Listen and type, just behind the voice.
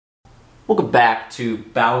Welcome back to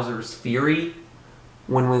Bowser's Fury.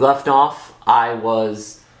 When we left off, I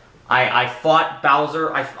fought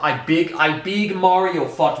Bowser. Big Mario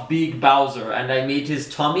fought Big Bowser, and I made his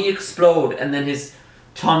tummy explode, and then his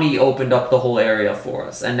tummy opened up the whole area for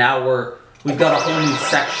us. And now we've got a whole new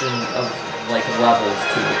section of like levels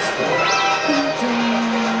to explore.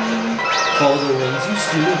 Follow the wings, you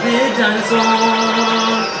stupid dinosaur.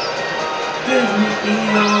 Give me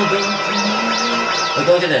all the.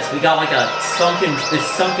 Look at this. We got like this sunken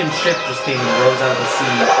ship just came and rose out of the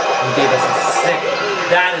sea and gave us a sick.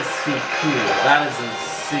 That is so cool. That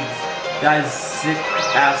is sick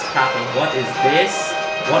ass pattern. What is this?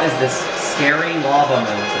 What is this scary lava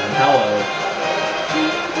mountain? Hello.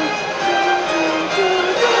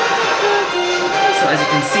 So as you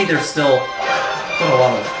can see, there's still quite a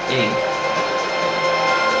lot of ink.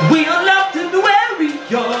 We are left in the area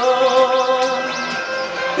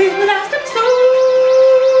in the last episode.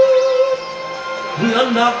 We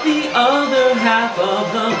unlock the other half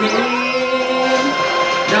of the game.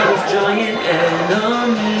 Now there's giant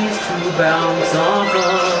enemies to bounce off of.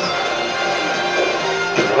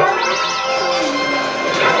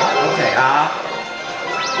 Okay,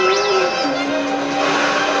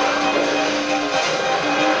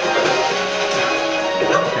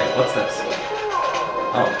 Okay, what's this?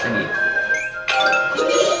 Oh, I need.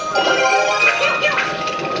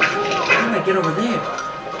 How do I get over there?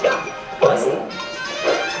 What?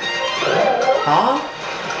 Huh?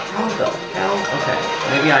 How the hell? Okay,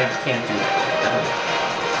 maybe I can't do that.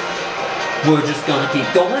 We're just gonna keep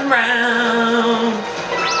going round,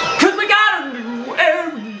 'cause we got a new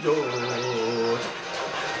area.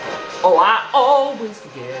 Oh, I always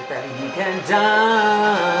forget that you can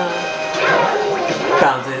die.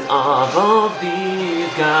 Bounces off of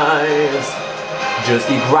these guys. Just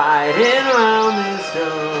keep riding around this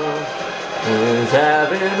stuff. Is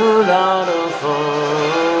having a lot of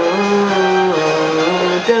fun.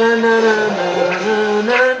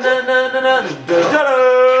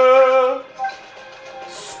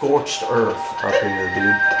 Scorched earth up here,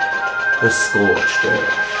 dude. The scorched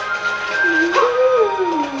earth.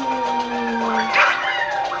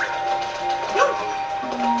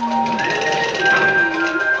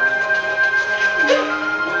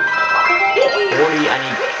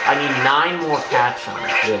 I need 9 more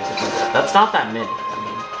catch-ons to do that. That's not that many.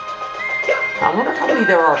 I wonder how many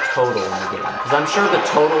there are total in the game. Because I'm sure the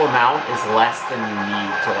total amount is less than you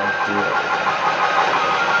need to like do it.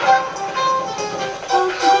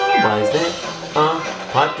 Why is there a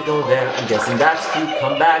pipe to go there? I'm guessing that's to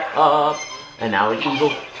come back up. And now an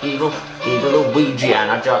evil Luigi,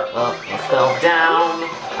 and I fell down.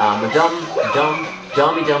 I'm a dummy dum.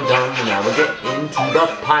 And now we get into the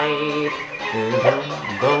pipe.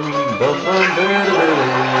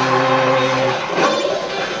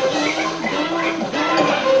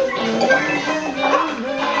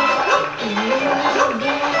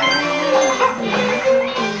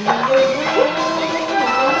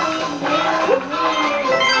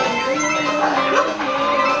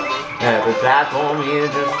 Every platform here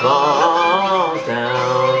just falls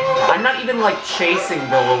down. I'm not even like chasing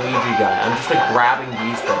the Luigi guy. I'm just like grabbing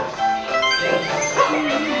these things.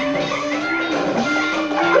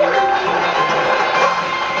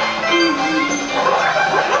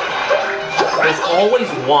 There's always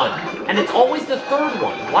one, and it's always the third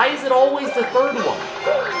one. Why is it always the third one?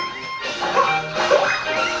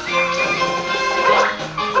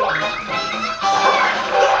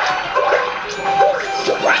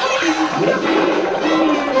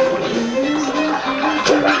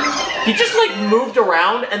 He just like moved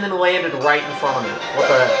around and then landed right in front of me. What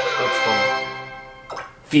the heck? That's funny.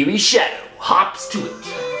 Fury Shadow hops to it.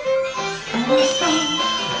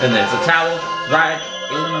 And there's a towel right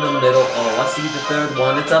in the middle. Oh, I see the third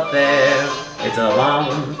one. It's up there. It's up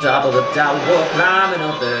on top of the tower. We're climbing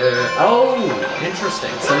up there. Oh,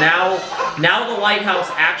 interesting. So now the lighthouse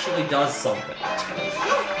actually does something.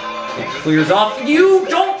 It clears off. You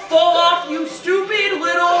don't fall off, you stupid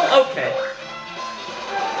little. Okay.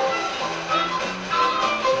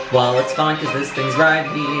 Well, it's fine, because this thing's right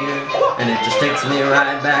here, and it just takes me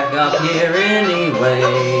right back up here anyway.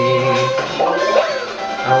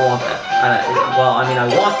 I don't want that. Well, I mean, I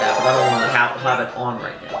want that, but I don't want to have it on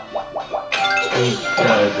right now. I need to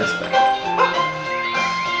go this way.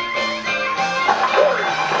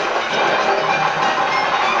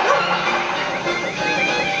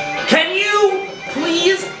 Can you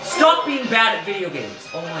please stop being bad at video games?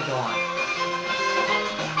 Oh my god.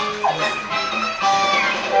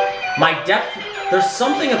 My depth, there's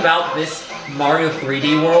something about this Mario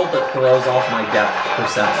 3D World that throws off my depth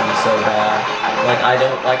perception so bad. I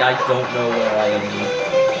don't know where I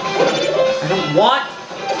am. don't want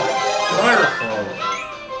Firefall.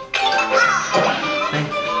 Thank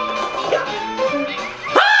you.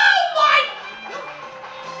 Oh my!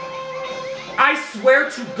 I swear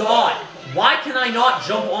to God, why can I not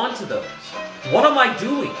jump onto those? What am I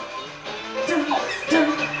doing?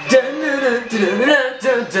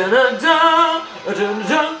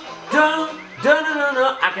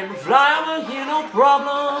 I can fly over here, no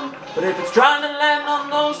problem. But if it's trying to land on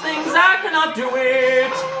those things, I cannot do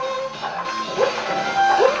it.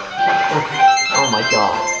 Okay. Oh my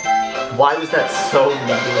God. Why was that so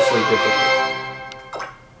needlessly difficult?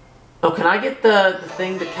 Oh, can I get the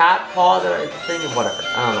thing, the cat paw, the thing, whatever.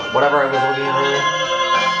 I don't know. Whatever I was looking at earlier.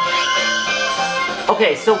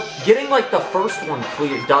 Okay, so getting like the first one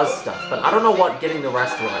clear does stuff, but I don't know what getting the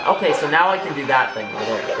rest of it. Okay, so now I can do that thing right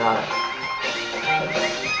there. Got it.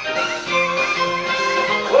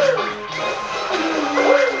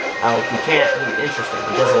 Oh, you can't. Interesting.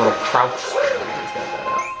 He does a little crouch spin. He's got that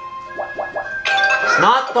out.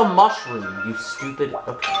 Not the mushroom, you stupid.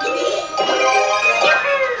 Okay.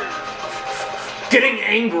 Getting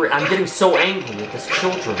angry. I'm getting so angry with this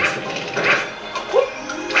children's game.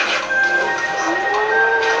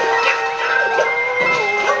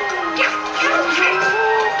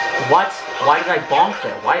 What? Why did I bonk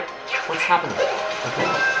there? Why? What's happening? Okay.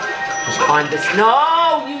 Just find this.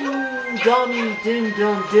 No, you dummy dim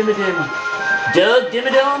dum dimmadum. Doug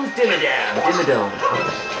dimmadum dimmadam dimmadum. Okay.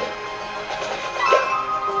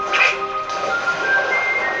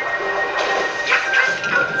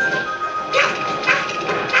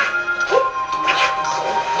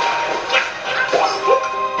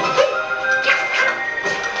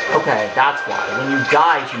 Okay, that's why. When you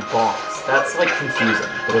die, he bonks. That's like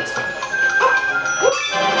confusing, but it's fine.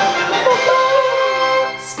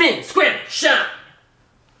 Spin, scram, shine!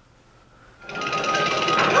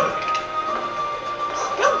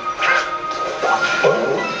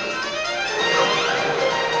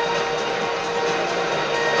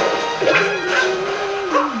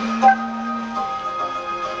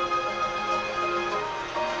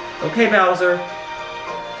 Okay, Bowser.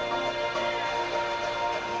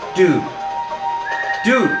 Dude.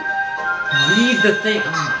 Read the thing. Oh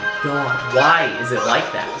my God. Why is it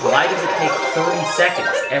like that? Why does it take 30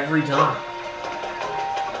 seconds every time?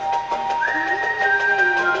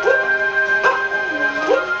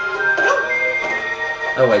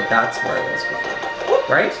 Oh wait, that's where I was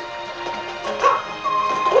before. Right?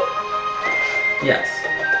 Yes.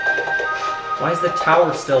 Why is the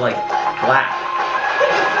tower still like black?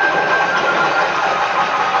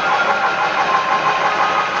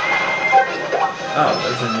 Oh,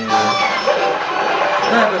 there's a new...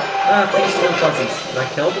 Feast of Fuzzies. Did I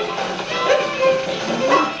kill them?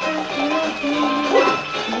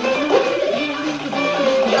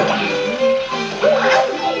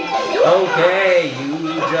 Okay, you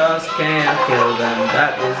just can't kill them.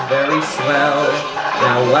 That is very swell.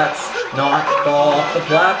 Now let's not fall off the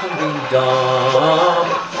platform being dumb.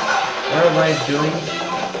 What am I doing?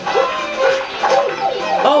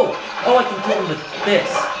 Oh! Oh, I can kill them with this.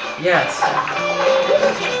 Yes.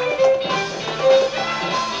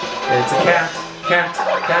 It's a cat. Cat.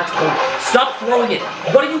 Oh, stop throwing it!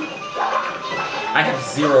 What are you... I have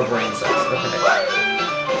 0 brain cells. Okay.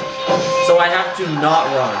 So I have to not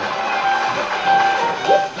run.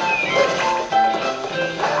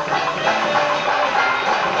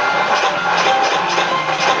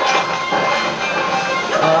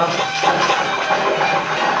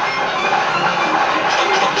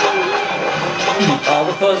 Eat all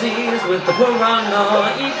the fuzzies with the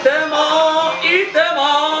piranha. Eat them all! Eat them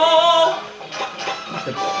all! Eat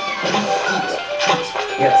them. Eat.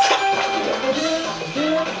 Yes.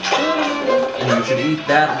 And you should eat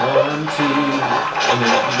that one too. And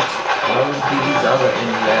then eat all of these other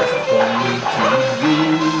insects for me to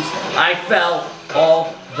use. I fell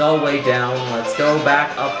all the way down. Let's go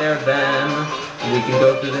back up there then. We can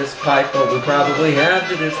go through this pipe, but we probably have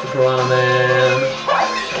to ditch the Piranha Man.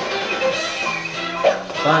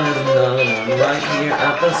 Find us another one right here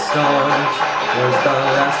at the start. Where's the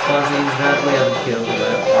last fuzzies that we haven't killed?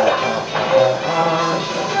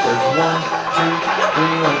 There's 1, 2,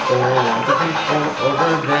 3, 4, 1, 2, 3, 4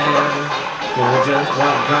 over there. We'll just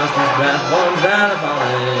walk across these bad ones that are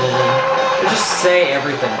falling. Just say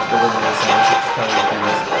everything to the rhythm of the song, which is probably the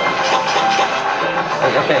best.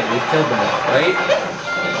 Okay, we've killed them all, right?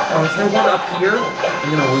 Oh, is there one up here?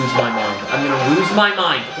 I'm gonna lose my mind. I'm gonna lose my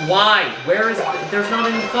mind. Why? Where is... There's not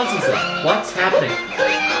any fuzzies left. What's happening?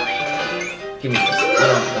 Give me this. I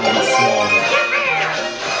don't know. It's small.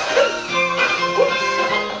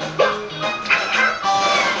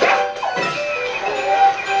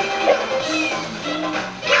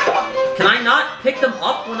 Can I not pick them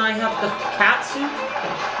up when I have the cat suit?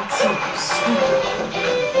 That's so stupid.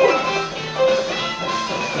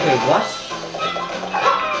 Okay, what?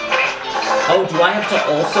 Oh, do I have to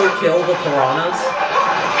also kill the piranhas?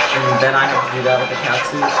 And then I have to do that with the cat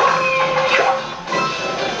suit?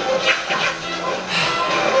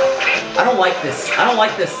 I don't like this. I don't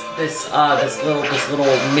like this little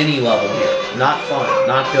mini level here. Not fun.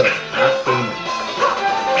 Not good. Not gaming.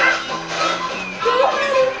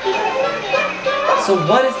 So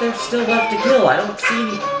what is there still left to kill? I don't see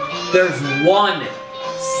any. There's one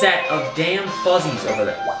set of damn fuzzies over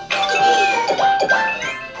there.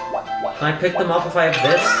 Can I pick them up if I have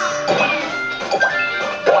this?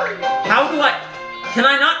 How do I... Can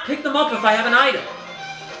I not pick them up if I have an item?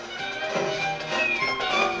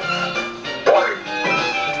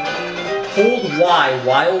 Hold Y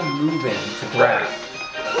while moving to grab.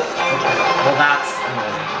 Well, that's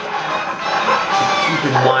annoying. Keep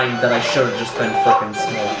in mind that I should have just been frickin'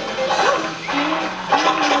 small.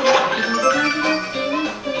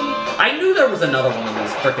 I knew there was another one of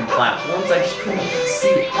these frickin' platforms, I just couldn't see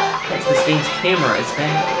it. Because this game's camera is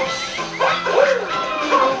bad.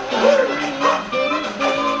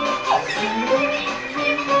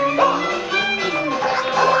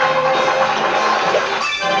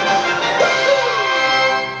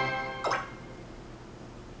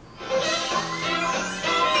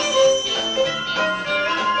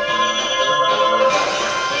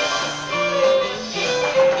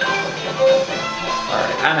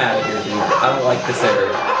 I'm out of here, dude. I don't like this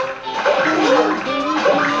area.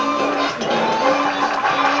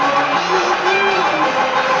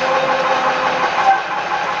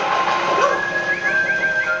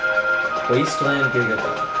 Wasteland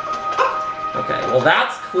Gigabyte. Okay, well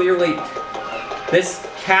that's clearly... This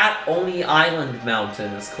Cat-Oni Island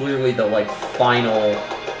mountain is clearly the, like, final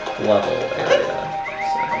level area.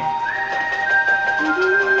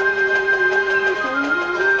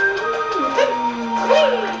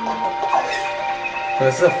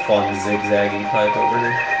 This is a fun zigzagging pipe over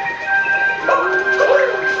here.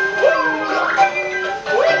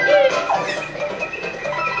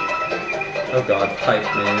 Oh god, pipe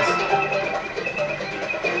maze.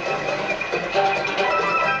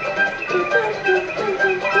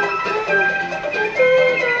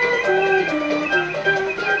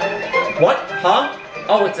 What? Huh?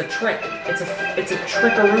 Oh, it's a trick. It's a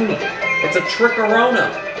trickaroonie. It's a trickarona.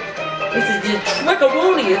 It's a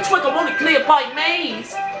Twickawoony clear pipe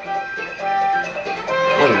maze! Wait,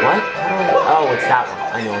 what? Oh, it's that one.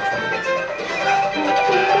 I know which one it is.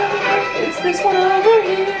 It's this one over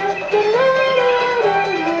here.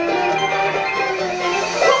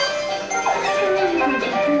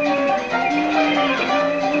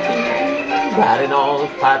 Riding all the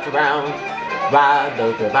pipes around. Ride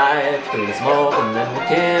the pipes through the smoke and then we'll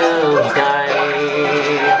kill the sky.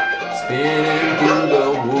 Spin through the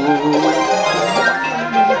woods.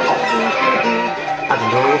 I can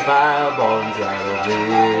go fireballs out of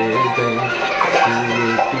everything.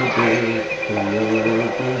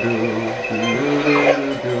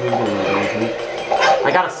 I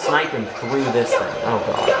gotta snipe him through this thing. Oh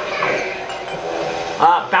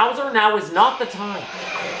god. Bowser, now is not the time.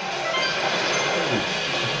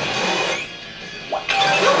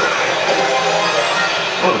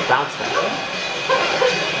 Oh, the bounce back.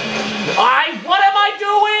 What am I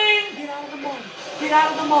doing? Get out of the mud. Get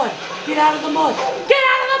out of the mud. Get out of the mud. Get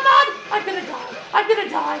out of the mud. I'm gonna die. I'm gonna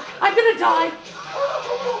die. I'm gonna die.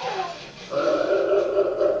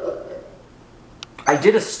 I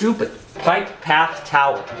did a stupid pipe path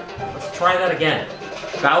tower. Let's try that again.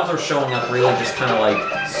 Bowser showing up really just kind of like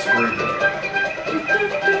screwed me.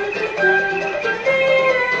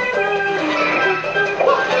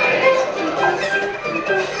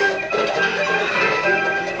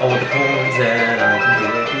 All the coins that I can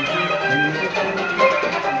get.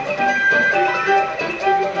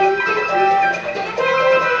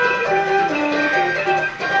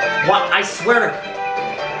 What? I swear to...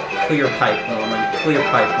 Clear pipe moment.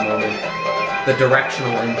 The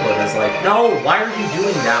directional input is like, no, why are you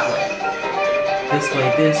doing that way? This way,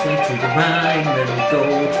 to the right, then go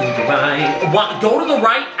to the right. What? Go to the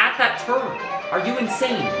right at that turn. Are you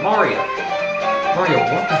insane? Mario, what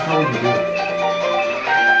the hell are you doing?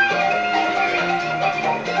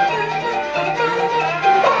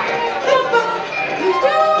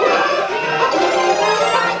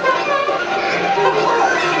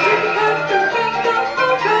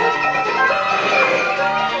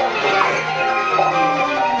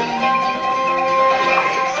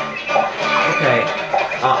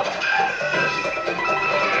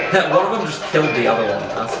 One of them just killed the other one.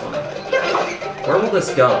 That's funny. Where will this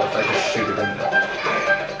go if I just shoot it in there?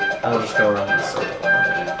 I'll just go around the circle.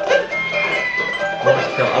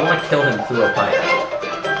 Okay. I want to kill him through a pipe.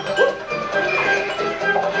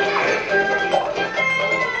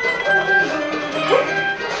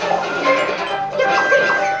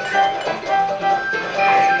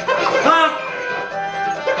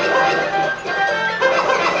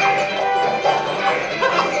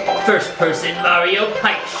 First person Mario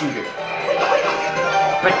pipe shooter.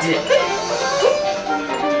 But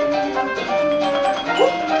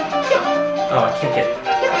oh, I can't get it.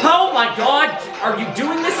 Oh my god! Are you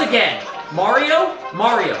doing this again? Mario?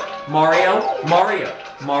 Mario. Mario. Mario.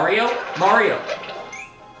 Mario. Mario.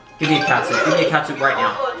 Give me a catsuit. Give me a catsuit right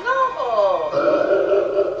now.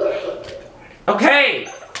 Okay!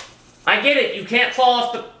 I get it. You can't fall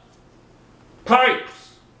off the pipes.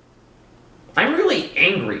 I'm really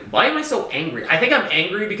angry. Why am I so angry? I think I'm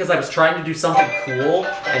angry because I was trying to do something cool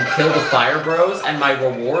and kill the Fire Bros, and my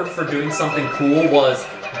reward for doing something cool was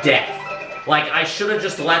death. Like, I should have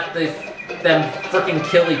just let them freaking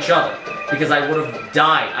kill each other, because I would have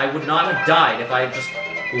died. I would not have died if I had just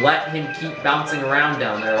let him keep bouncing around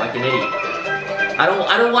down there like an idiot. I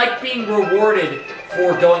don't like being rewarded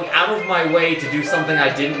for going out of my way to do something I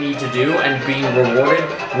didn't need to do and being rewarded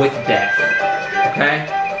with death. Okay?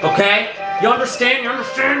 Okay? You understand? You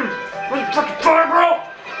understand? Where's the fucking Fire Bro?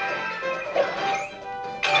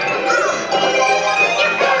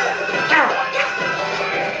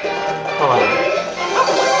 Oh.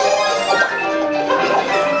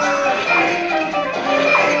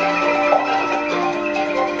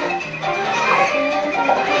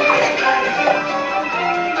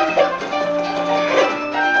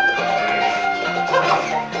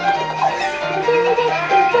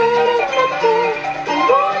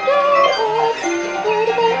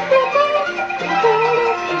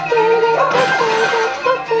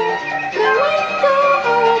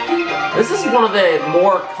 This is one of the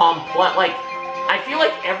more complex, like, I feel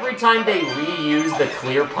like every time they reuse the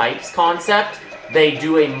clear pipes concept, they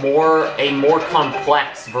do a more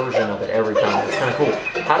complex version of it every time. It's kind of cool.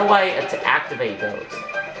 How do I activate those?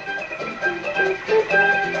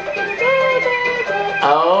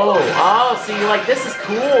 Oh, see, like, this is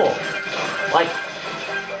cool. Like,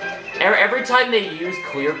 every time they use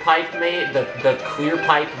clear pipe the clear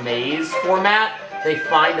pipe maze format, they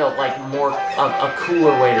find a a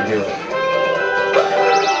cooler way to do it.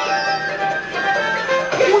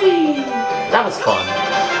 Whee! That was fun.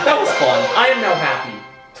 That was fun. I am now happy.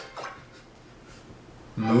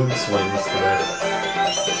 Mood swings today.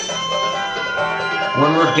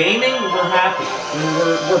 When we're gaming, we're happy. When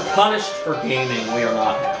we're punished for gaming, we are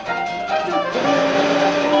not happy.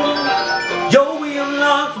 Yo, we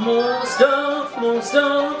unlocked more stuff, more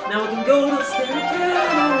stuff. Now we can go to the Static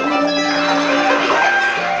Gallery.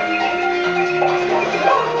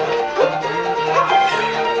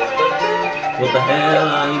 What the hell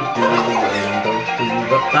are you doing? Go through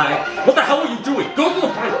the pipe. What the hell are you doing? Go through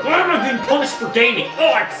the pipe. Why am I being punished for gaming?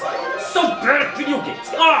 Oh, I'm so bad at video games.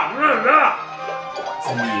 It's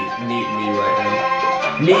neat me right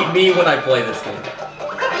now. Neat me when I play this game.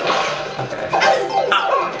 Okay.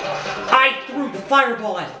 I threw the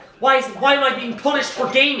fireball at it. Why am I being punished for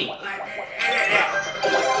gaming?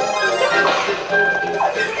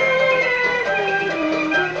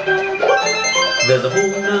 There's a whole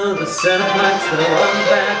nother set of pipes that are on the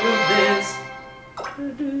back of this.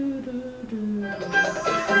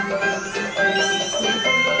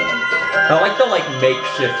 I like the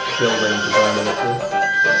makeshift building design of it.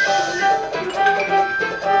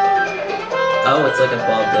 Oh, it's like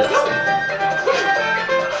above this.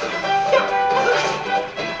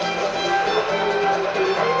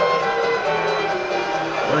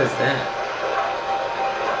 What is that?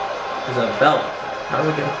 There's a bell. How do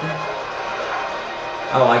we get up there?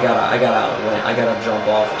 Oh, I gotta jump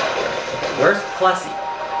off. Okay, where's Plessy?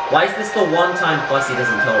 Why is this the one time Plessy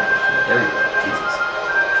doesn't teleport to me? There you go. Jesus.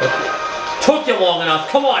 Took you long enough.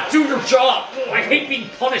 Come on, do your job. Oh, I hate being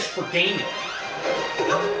punished for gaming.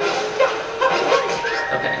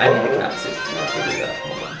 Okay, I need a catsuit. We'll do that.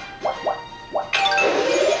 Hold on.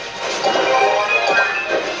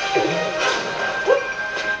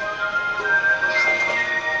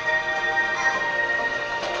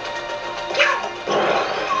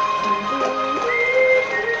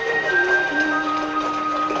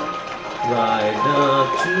 Ride up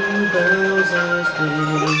to Bowser's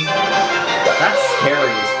thing. That's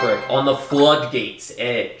scary as frick. On the floodgate's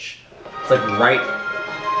edge. It's like right...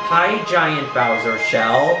 Hi, giant Bowser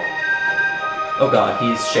shell. Oh god,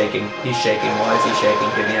 he's shaking. He's shaking. Why is he shaking?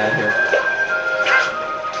 Get me out of here.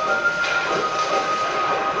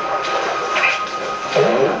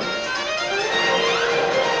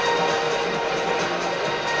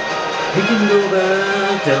 We can go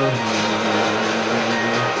back down here.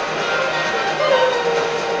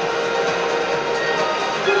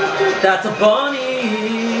 That's a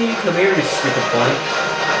bunny! Come here, you stupid bunny.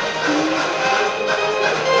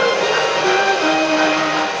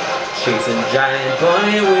 Chasing giant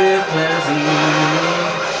bunny with Leslie.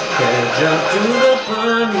 Catch up to the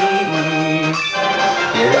bunny.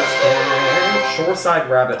 Here's tag. Shoreside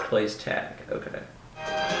Rabbit plays tag. Okay.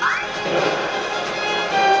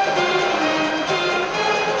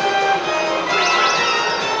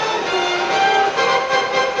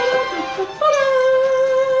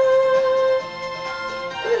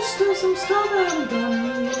 There's still some stuff I haven't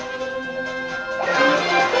done yet.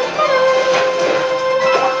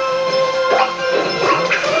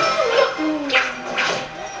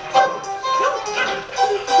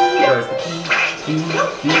 Where's the key?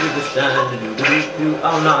 Key to the shine.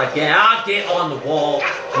 Oh, not again. I'll get on the wall.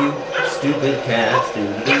 You stupid cats.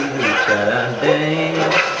 Dang.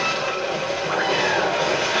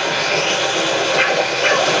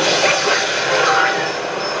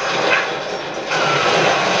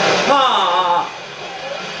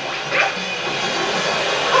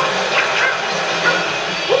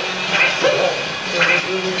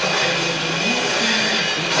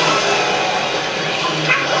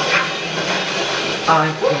 I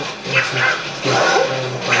don't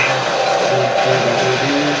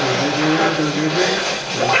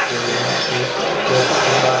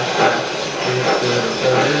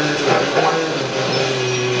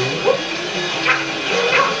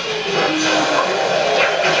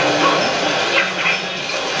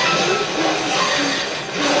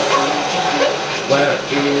Where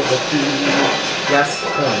is the key? Yes,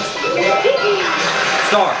 points.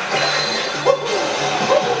 Star.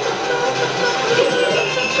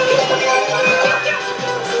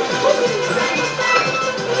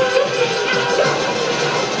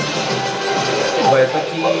 Where's the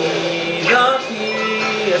key? The key.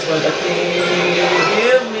 Yes, where's the key?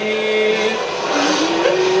 Give me.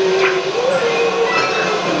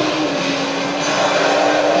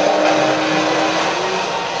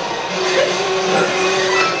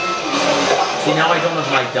 See, now I don't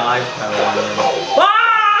have my dive power on him.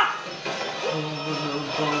 Ah!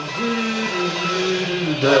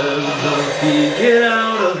 There's the key. Get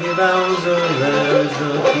out of here, Bowser. There's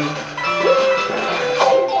the key.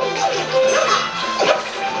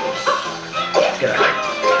 Get out.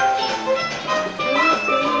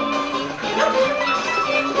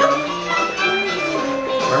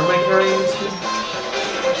 Where am I carrying this key?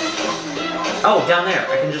 Oh, down there.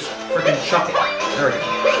 I can just freaking chuck it. There we go.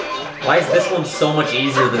 Why is this one so much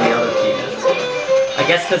easier than the other key mission? I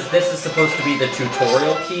guess because this is supposed to be the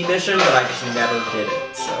tutorial key mission, but I just never did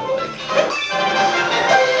it, so like...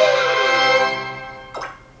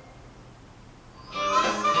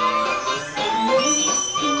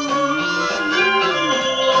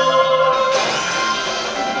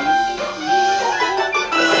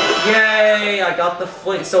 Yay! I got the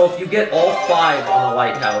fling. So if you get all 5 on the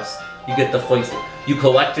lighthouse, you get the fling. You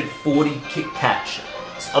collected 40 Kit Kat shells.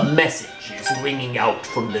 A message is ringing out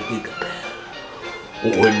from the Giga Bell.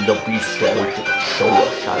 When the beast show what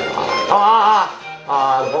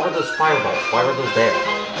were those fireballs? Why were those there?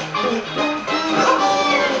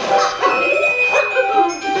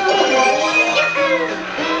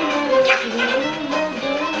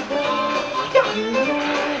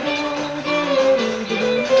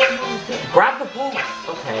 Grab the ball!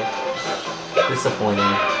 Okay.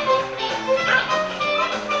 Disappointing.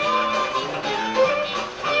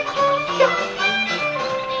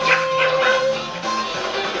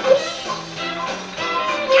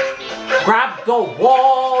 Grab the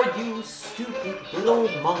wall, you stupid little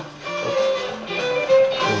monkey.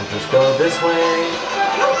 We'll just go this way.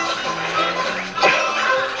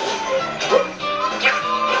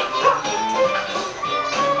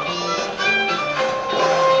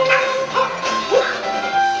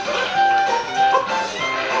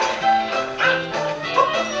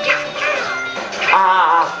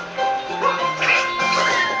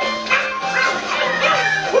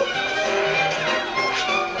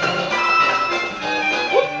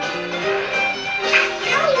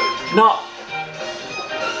 No!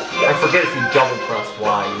 I forget if you double press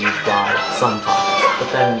Y, you die sometimes, but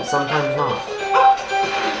then sometimes not.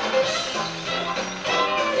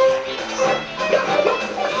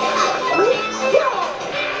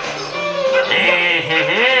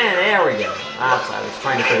 There we go. That's I was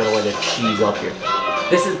trying to figure out a way to cheese up here.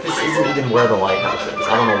 This isn't even where the lighthouse is.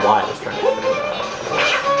 I don't know why I was trying to figure that out.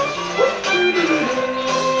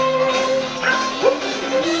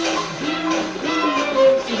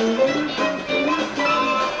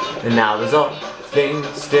 And now the zone. thing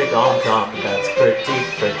to stick on top. That's pretty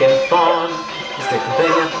freaking fun. To stick a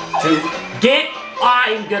thing to get.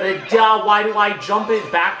 I'm gonna die. Why do I jump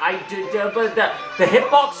it back? But the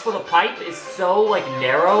hitbox for the pipe is so like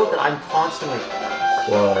narrow that I'm constantly.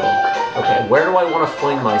 Whoa. Okay, where do I want to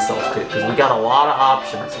fling myself to? Because we got a lot of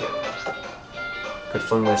options here. Could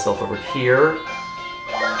fling myself over here.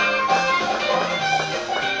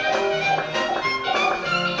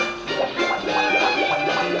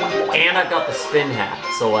 And I've got the spin hat,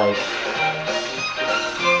 so like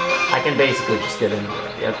I can basically just get in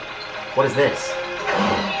there. Yep. What is this?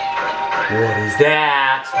 What is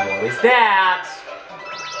that? What is that?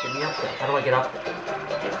 Get me up there. How do I get up there?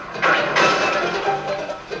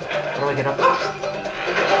 How do I get up there?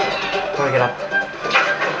 How do I get up there?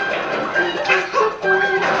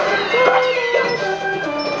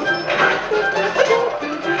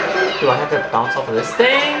 Do I have to bounce off of this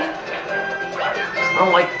thing? I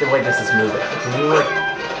don't like the way this is moving. Can you like...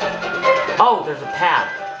 Oh, there's a pad.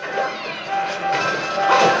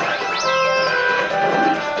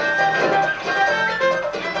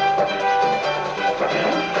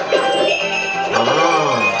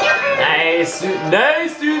 Nice,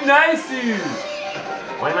 nice, nice.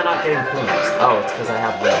 Why am I not getting points? Oh, it's because I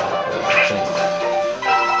have the thing.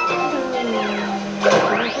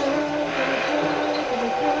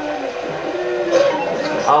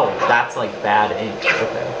 Oh, that's like bad ink.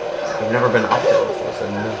 Okay. I've never been up there before, so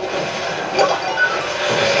no.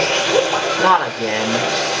 Okay. Not again.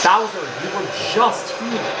 Bowser, you were just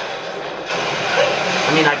here.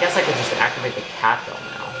 I mean, I guess I could just activate the cat bell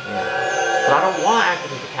now. Yeah. But I don't want to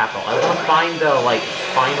activate the cat bell. I want to find the, like,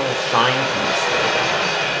 final shine piece.